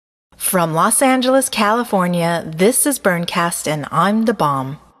From Los Angeles, California, this is Burncast and I'm the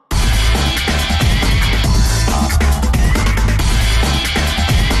bomb. My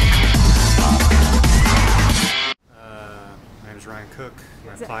name is Ryan Cook.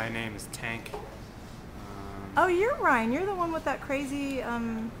 My client name is Tank. Oh, you're Ryan. You're the one with that crazy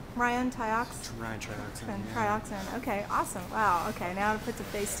Ryan Trioxin. Ryan Trioxin. Yeah. Trioxin. Okay, awesome. Wow. Okay, now it puts a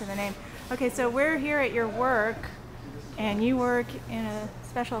face to the name. Okay, so we're here at your work, and you work in a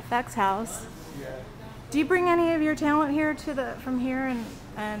special effects house. Do you bring any of your talent here from here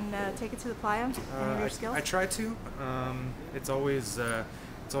and take it to the playa? Any of your skills? I try to. It's always a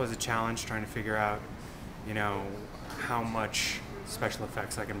challenge trying to figure out, how much special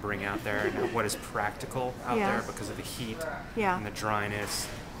effects I can bring out there and what is practical out there because of the heat and the dryness.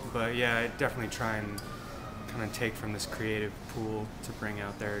 But yeah, I definitely try and kind of take from this creative pool to bring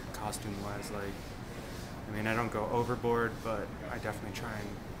out there costume-wise. I don't go overboard, but I definitely try and,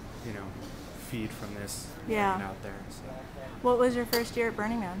 feed from this out there. So. What was your first year at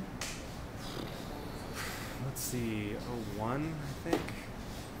Burning Man? Let's see, '01, I think.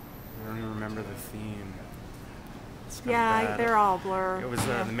 I don't even remember the theme. Yeah, they're all blur. It was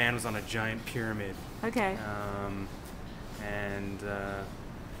the man was on a giant pyramid. Okay.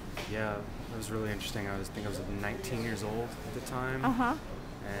 It was really interesting. I think I was 19 years old at the time.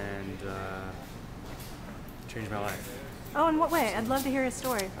 And changed my life. Oh, in what way? I'd love to hear a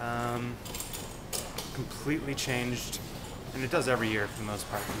story. Completely changed, and it does every year for the most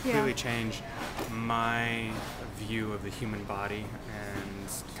part. Completely changed my view of the human body and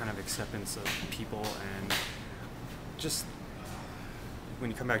kind of acceptance of people, and just when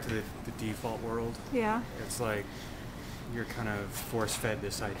you come back to the default world, it's like you're kind of force-fed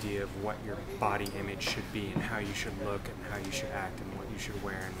this idea of what your body image should be and how you should look and how you should act and what you should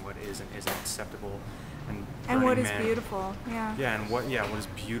wear and what is and isn't acceptable. And what is beautiful, and what is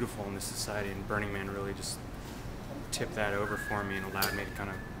beautiful in this society, and Burning Man really just tipped that over for me and allowed me to kind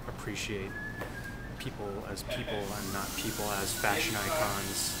of appreciate people as people and not people as fashion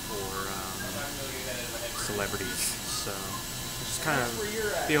icons or celebrities. So just kind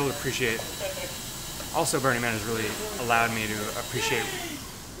of be able to appreciate. Also, Burning Man has really allowed me to appreciate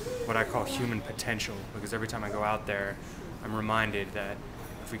what I call human potential, because every time I go out there, I'm reminded that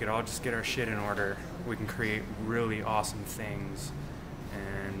if we could all just get our shit in order, we can create really awesome things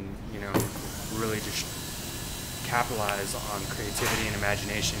and, really just capitalize on creativity and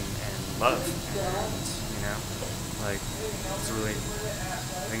imagination and love. And, it's really,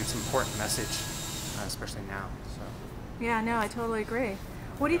 I think it's an important message, especially now. So. Yeah, no, I totally agree.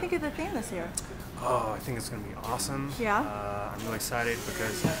 What do you think of the theme this year? Oh, I think it's going to be awesome. Yeah? I'm really excited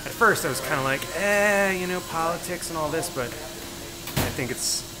because at first I was kind of like, politics and all this, but I think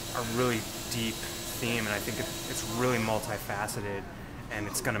it's a really deep theme, and I think it's really multifaceted, and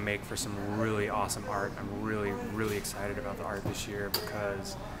it's going to make for some really awesome art. I'm really, really excited about the art this year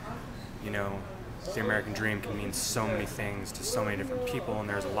because, the American dream can mean so many things to so many different people, and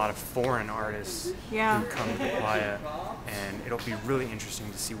there's a lot of foreign artists who come to the playa, and it'll be really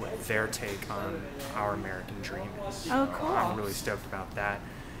interesting to see what their take on our American dream is. Oh, cool. I'm really stoked about that,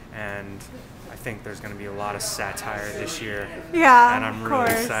 and I think there's going to be a lot of satire this year. Yeah, and I'm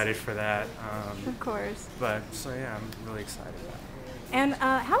really excited for that. Of course. I'm really excited about it. And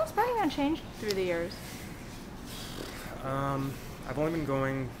how has Burning Man changed through the years? I've only been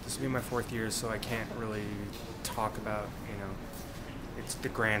going, this will be my 4th year, so I can't really talk about, it's the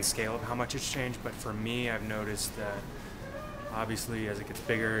grand scale of how much it's changed, but for me, I've noticed that obviously as it gets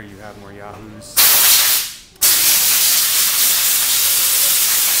bigger, you have more yahoos.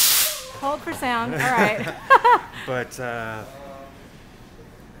 Hold for sound, all right. But, I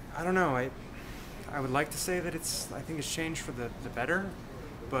don't know, I would like to say that I think it's changed for the better,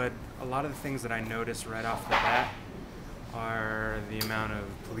 but a lot of the things that I noticed right off the bat are the amount of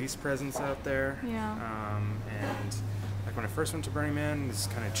police presence out there. And like when I first went to Burning Man, this is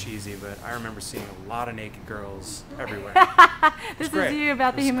kind of cheesy, but I remember seeing a lot of naked girls everywhere. This is you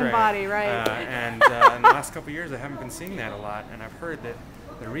about the human body, right? And in the last couple of years, I haven't been seeing that a lot, and I've heard that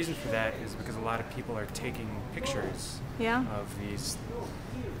the reason for that is because a lot of people are taking pictures of these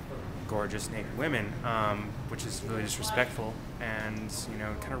gorgeous naked women, which is really disrespectful, and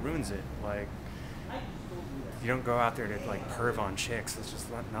it kind of ruins it. You don't go out there to perv on chicks. That's just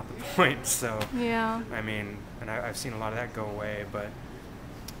not the point. So I've seen a lot of that go away,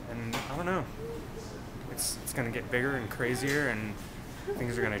 and I don't know. It's gonna get bigger and crazier, and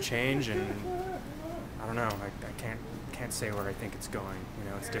things are gonna change, and I don't know. I can't say where I think it's going.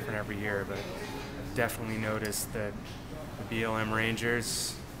 It's different every year, but I've definitely noticed that the BLM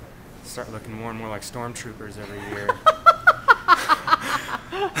Rangers start looking more and more like stormtroopers every year.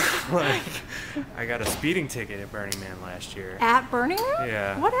 Like, I got a speeding ticket at Burning Man last year. At Burning Man?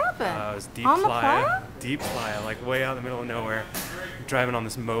 Yeah. What happened? It was deep on the playa. playa? Deep playa, like way out in the middle of nowhere. Driving on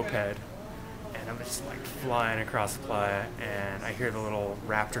this moped, and I'm just like flying across the playa, and I hear the little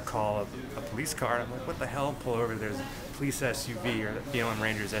Raptor call a police car. I'm like, what the hell? Pull over. There's a police SUV, or the BLM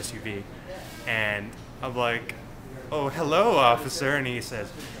Ranger's SUV, and I'm like, oh, hello, officer. And he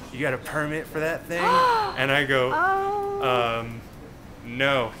says, you got a permit for that thing? And I go,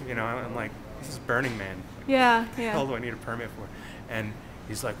 no. You know, I'm like, this is Burning Man. Yeah, What the hell do I need a permit for? And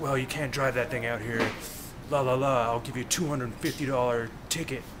he's like, well, you can't drive that thing out here. La la la, I'll give you a $250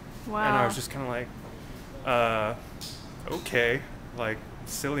 ticket. Wow. And I was just kind of like, okay. Like,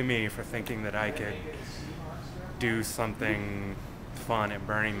 silly me for thinking that I could do something fun at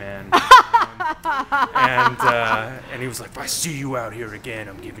Burning Man. And he was like, if I see you out here again,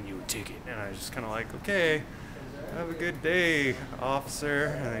 I'm giving you a ticket. And I was just kind of like, okay, have a good day, officer.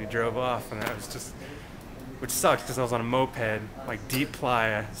 And then he drove off, and that was just, which sucked because I was on a moped, like deep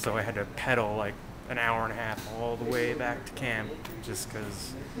playa, so I had to pedal like an hour and a half all the way back to camp just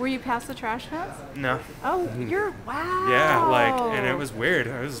because. Were you past the trash cans? No. Oh, you're, wow. Yeah, like, and it was weird.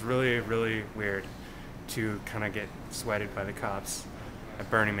 It was really, really weird to kind of get sweated by the cops at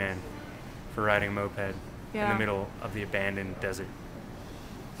Burning Man for riding a moped in the middle of the abandoned desert.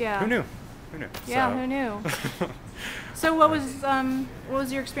 Yeah. Who knew? Who knew? Yeah, So. who knew? So what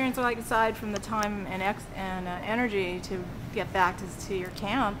was your experience like aside from the time and energy to get back to your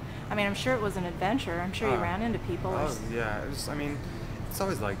camp? I mean, I'm sure it was an adventure. I'm sure you ran into people. Yeah, it was, I mean, it's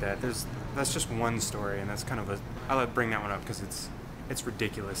always like that. That's just one story, and that's kind of I'll bring that one up because it's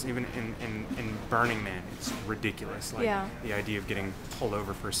ridiculous. Even in Burning Man, it's ridiculous. Like the idea of getting pulled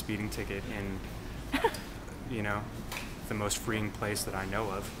over for a speeding ticket in, you know, the most freeing place that I know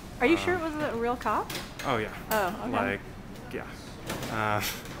of. Are you sure it was a real cop? Oh yeah. Oh, okay. Like, yeah.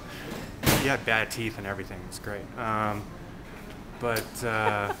 He had bad teeth and everything. It was great. But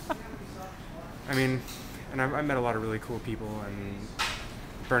I mean, and I met a lot of really cool people. And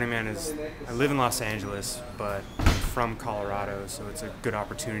Burning Man is. I live in Los Angeles, but I'm from Colorado, so it's a good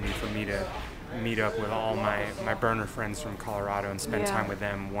opportunity for me to meet up with all my burner friends from Colorado and spend time with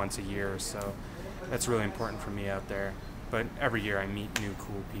them once a year. So that's really important for me out there. But every year I meet new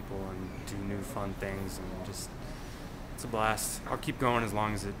cool people and do new fun things, and just it's a blast. I'll keep going as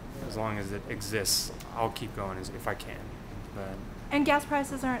long as it exists. I'll keep going if I can. But and gas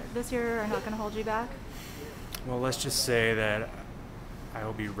prices this year are not going to hold you back? Well, let's just say that I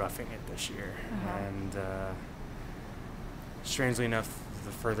will be roughing it this year. And strangely enough,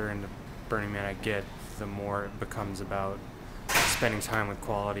 the further into Burning Man I get, the more it becomes about spending time with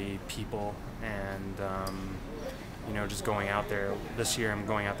quality people and you know, just going out there. This year I'm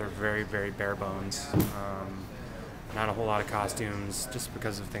going out there very, very bare bones. Not a whole lot of costumes, just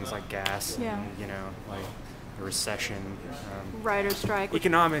because of things like gas and, you know, like the recession. Writer strike.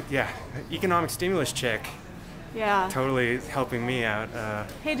 Economic stimulus check. Yeah. Totally helping me out.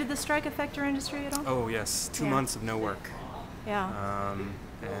 Hey, did the strike affect your industry at all? Oh yes, 2 months of no work. Yeah.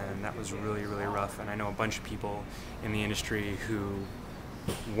 And that was really, really rough. And I know a bunch of people in the industry who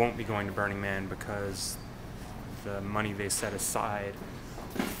won't be going to Burning Man because the money they set aside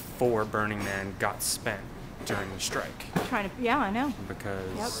for Burning Man got spent during the strike. Yeah, I know.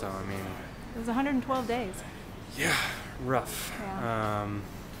 Because, so I mean... It was 112 days. Yeah, rough. Yeah.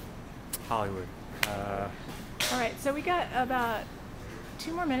 Hollywood. All right, so we got about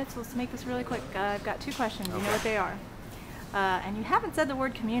 2 more minutes. Let's make this really quick. I've got 2 questions. You know what they are. And you haven't said the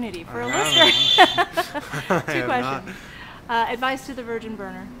word community for a listener. 2 questions. Advice to the virgin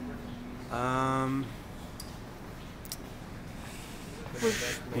burner.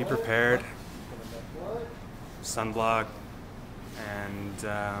 Be prepared. Sunblock. And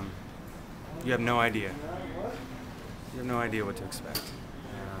you have no idea. You have no idea what to expect.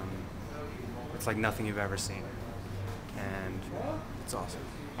 It's like nothing you've ever seen. And it's awesome.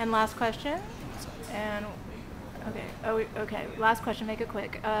 And last question. And okay. Last question. Make it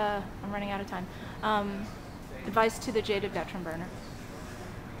quick. I'm running out of time. Advice to the jaded veteran burner.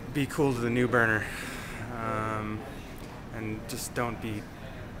 Be cool to the new burner. And just don't be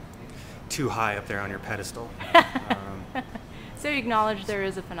too high up there on your pedestal. So you acknowledge there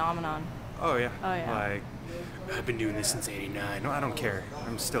is a phenomenon. Oh yeah. Oh yeah. Like, I've been doing this since '89. No, I don't care.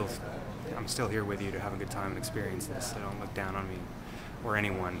 I'm still here with you to have a good time and experience this. So don't look down on me or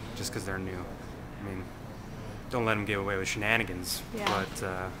anyone just because they're new. I mean, don't let them get away with shenanigans. Yeah.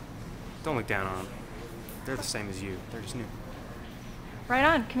 But don't look down on them. They're the same as you. They're just new. Right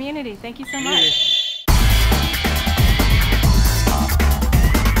on. Community. Thank you so much.